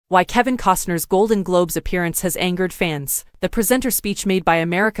Why Kevin Costner's Golden Globes appearance has angered fans. The presenter speech made by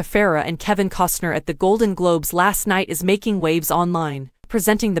America Ferrera and Kevin Costner at the Golden Globes last night is making waves online.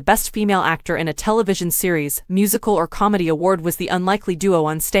 Presenting the Best Female Actor in a Television Series, Musical or Comedy award was the unlikely duo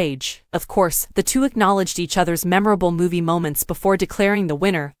on stage. Of course, the two acknowledged each other's memorable movie moments before declaring the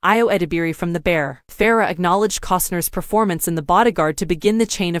winner, Io Edebiri from The Bear. Ferrera acknowledged Costner's performance in The Bodyguard to begin the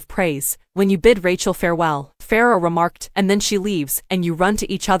chain of praise. "When you bid Rachel farewell," Ferrera remarked, "and then she leaves, and you run to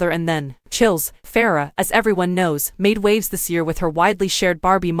each other and then..." Chills. Ferrera, as everyone knows, made waves this year with her widely shared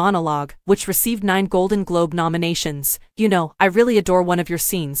Barbie monologue, which received 9 Golden Globe nominations. "You know, I really adore one of your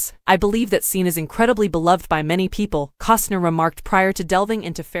scenes. I believe that scene is incredibly beloved by many people," Costner remarked prior to delving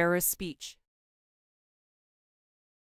into Ferrera's speech.